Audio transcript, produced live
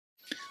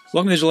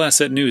Welcome to Digital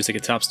Asset News. Take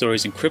the top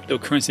stories in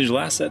cryptocurrency digital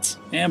assets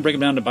and break them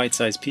down to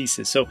bite-sized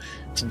pieces. So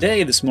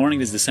today, this morning,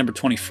 is December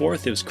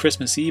 24th. It was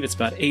Christmas Eve. It's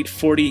about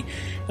 8:40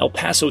 El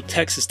Paso,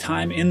 Texas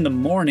time in the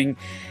morning.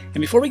 And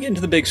before we get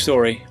into the big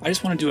story, I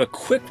just want to do a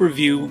quick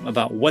review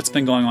about what's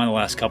been going on the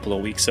last couple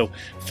of weeks. So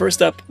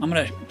first up, I'm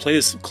going to play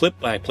this clip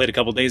I played a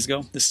couple days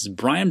ago. This is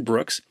Brian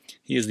Brooks.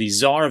 He is the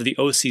czar of the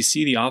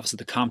OCC, the Office of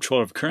the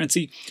Comptroller of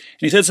Currency.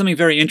 And he said something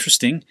very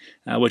interesting,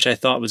 which I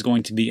thought was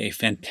going to be a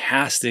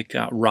fantastic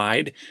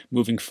ride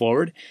moving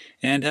forward.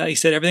 And he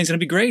said everything's going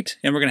to be great,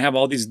 and we're going to have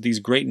all these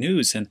great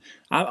news. And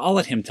I'll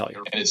let him tell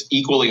you. And it's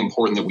equally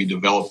important that we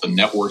develop the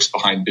networks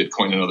behind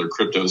Bitcoin and other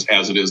cryptos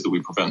as it is that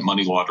we prevent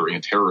money laundering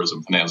and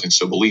terrorism financing.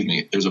 So believe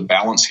me, there's a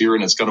balance here,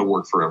 and it's going to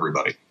work for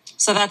everybody.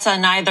 So that's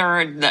neither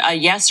a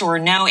yes or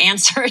no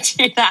answer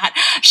to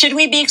that. Should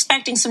we be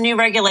expecting some new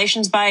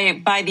regulations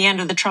by the end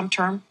of the Trump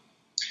term?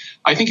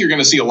 I think you're going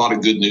to see a lot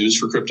of good news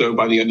for crypto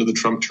by the end of the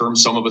Trump term.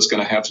 Some of it's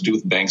going to have to do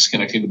with banks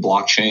connecting to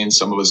blockchain.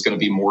 Some of it's going to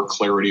be more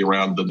clarity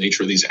around the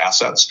nature of these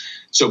assets.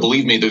 So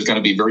believe me, there's going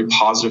to be very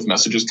positive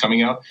messages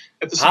coming out.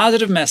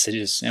 Positive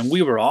messages, and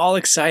we were all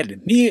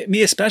excited.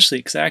 Me especially,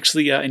 because I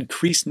actually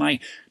increased my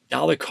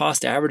dollar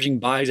cost averaging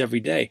buys every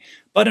day.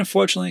 But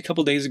unfortunately, a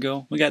couple days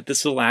ago, we got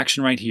this little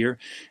action right here.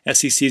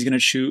 SEC is going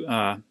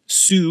to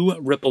sue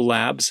Ripple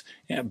Labs,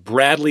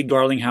 Bradley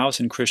Garlinghouse,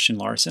 and Christian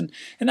Larson.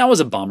 And that was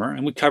a bummer.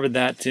 And we covered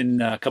that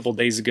in a couple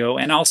days ago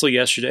and also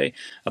yesterday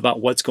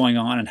about what's going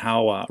on and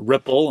how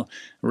Ripple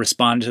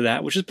responded to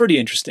that, which is pretty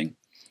interesting.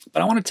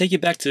 But I want to take you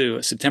back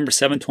to September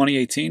 7,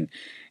 2018.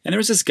 And there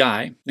was this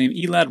guy named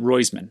Elad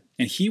Roisman.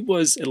 And he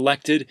was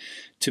elected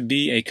to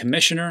be a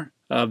commissioner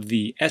of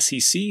the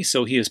SEC,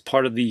 so he is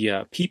part of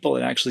the people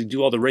that actually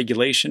do all the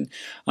regulation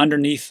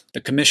underneath the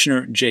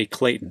commissioner, Jay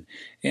Clayton.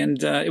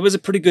 And it was a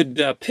pretty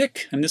good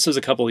pick, and this was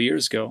a couple of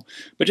years ago.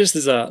 But just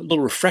as a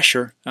little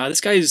refresher,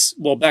 this guy is,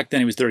 well, back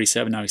then he was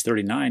 37, now he's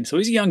 39, so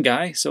he's a young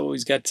guy, so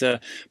he's got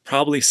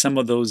probably some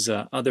of those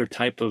other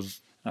type of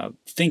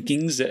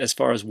thinkings as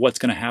far as what's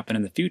going to happen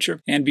in the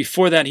future. And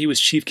before that, he was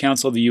chief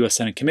counsel of the U.S.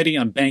 Senate Committee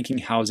on Banking,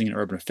 Housing, and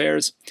Urban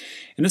Affairs.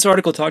 And this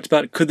article talked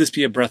about, could this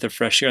be a breath of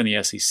fresh air in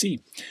the SEC?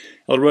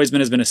 Elad Roisman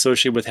has been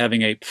associated with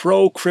having a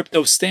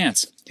pro-crypto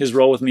stance. His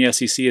role within the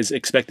SEC is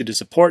expected to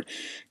support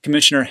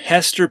Commissioner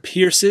Hester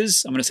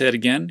Peirce's, I'm going to say that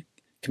again,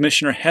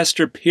 Commissioner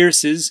Hester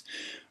Peirce's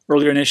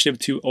earlier initiative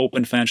to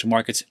open financial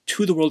markets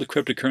to the world of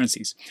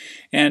cryptocurrencies.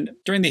 And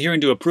during the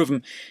hearing to approve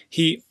him,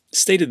 he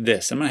stated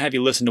this. I'm going to have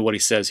you listen to what he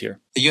says here.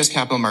 The U.S.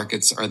 capital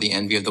markets are the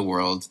envy of the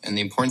world, and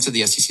the importance of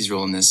the SEC's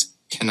role in this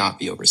cannot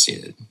be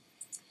overstated.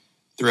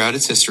 Throughout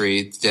its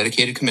history, the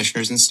dedicated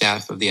commissioners and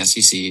staff of the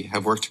SEC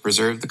have worked to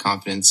preserve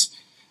confidence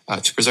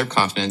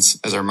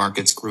as our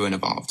markets grew and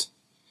evolved.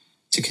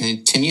 To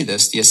continue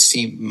this, the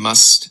SEC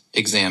must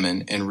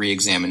examine and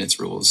re-examine its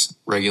rules,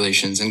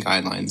 regulations, and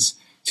guidelines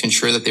to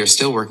ensure that they are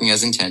still working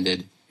as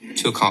intended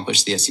to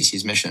accomplish the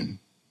SEC's mission.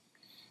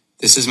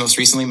 This is most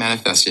recently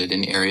manifested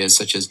in areas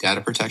such as data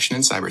protection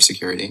and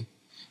cybersecurity,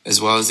 as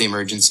well as the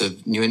emergence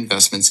of new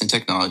investments in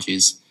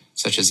technologies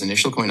such as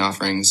initial coin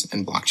offerings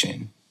and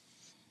blockchain.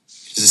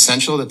 It is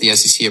essential that the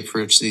SEC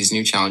approach these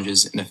new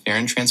challenges in a fair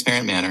and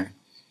transparent manner,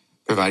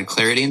 provide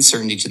clarity and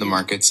certainty to the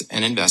markets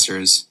and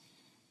investors,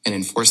 and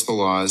enforce the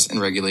laws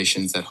and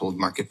regulations that hold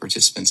market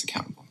participants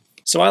accountable.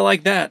 So I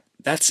like that.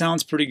 That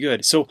sounds pretty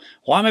good. So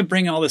why am I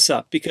bringing all this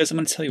up? Because I'm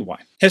going to tell you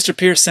why. Hester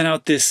Peirce sent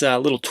out this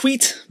little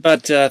tweet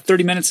about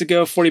 30 minutes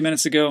ago, 40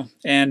 minutes ago,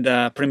 and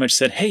pretty much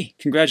said, hey,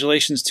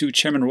 congratulations to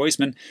Chairman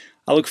Roisman.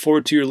 I look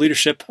forward to your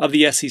leadership of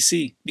the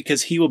SEC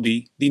because he will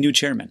be the new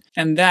chairman.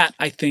 And that,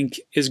 I think,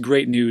 is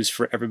great news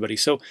for everybody.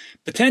 So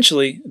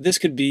potentially, this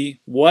could be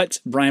what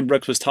Brian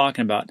Brooks was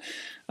talking about.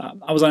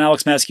 I was on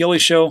Alex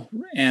Mascioli's show,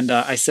 and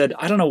I said,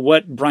 I don't know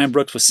what Brian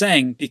Brooks was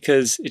saying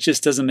because it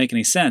just doesn't make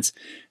any sense.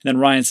 And then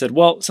Ryan said,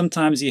 well,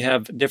 sometimes you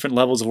have different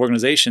levels of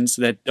organizations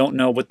that don't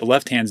know what the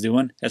left hand's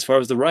doing as far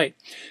as the right.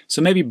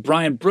 So maybe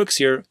Brian Brooks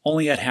here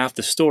only had half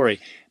the story.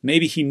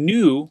 Maybe he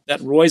knew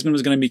that Roisman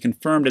was going to be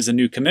confirmed as a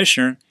new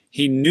commissioner.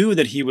 He knew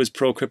that he was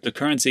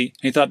pro-cryptocurrency,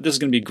 and he thought this is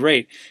going to be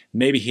great.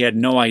 Maybe he had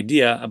no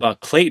idea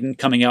about Clayton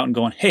coming out and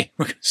going, hey,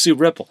 we're going to sue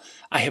Ripple.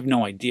 I have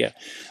no idea.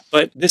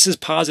 But this is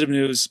positive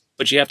news,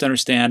 but you have to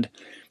understand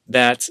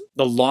that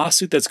the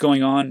lawsuit that's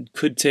going on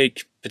could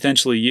take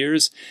potentially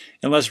years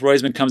unless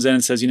Roisman comes in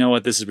and says, you know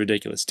what, this is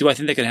ridiculous. Do I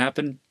think that could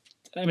happen?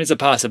 I mean, it's a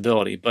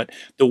possibility, but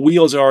the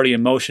wheels are already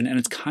in motion, and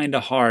it's kind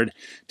of hard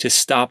to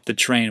stop the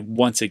train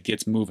once it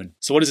gets moving.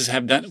 So what does this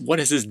have done? What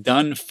has this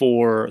done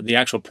for the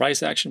actual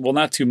price action? Well,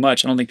 not too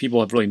much. I don't think people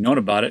have really known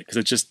about it because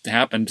it just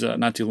happened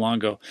not too long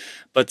ago.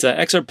 But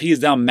XRP is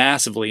down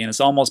massively, and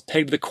it's almost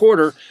pegged the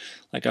quarter,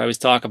 like I always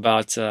talk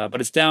about, but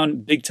it's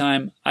down big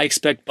time. I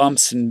expect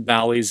bumps and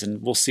valleys,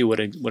 and we'll see what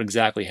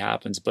exactly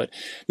happens. But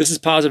this is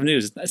positive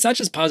news. It's not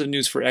just positive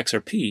news for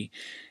XRP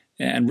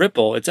and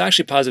Ripple, it's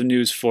actually positive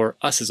news for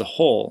us as a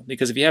whole,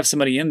 because if you have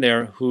somebody in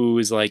there who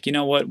is like, you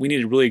know what, we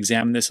need to really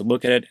examine this and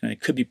look at it, and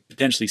it could be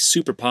potentially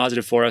super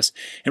positive for us,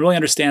 and really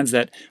understands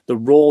that the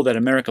role that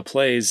America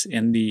plays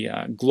in the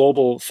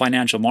global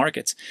financial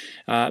markets,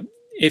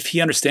 if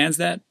he understands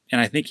that, and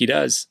I think he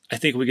does, I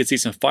think we could see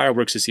some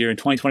fireworks this year, and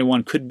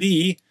 2021 could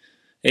be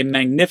a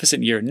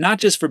magnificent year, not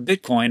just for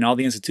Bitcoin and all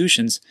the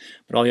institutions,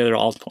 but all the other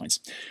altcoins.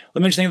 Let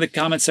me know what you think in the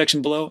comments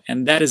section below,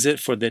 and that is it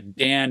for the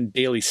Dan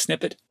Daily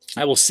Snippet.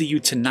 I will see you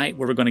tonight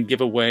where we're going to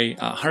give away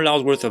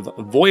 $100 worth of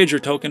Voyager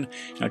token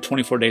in our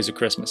 24 days of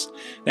Christmas.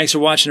 Thanks for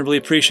watching, I really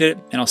appreciate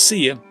it, and I'll see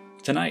you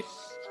tonight.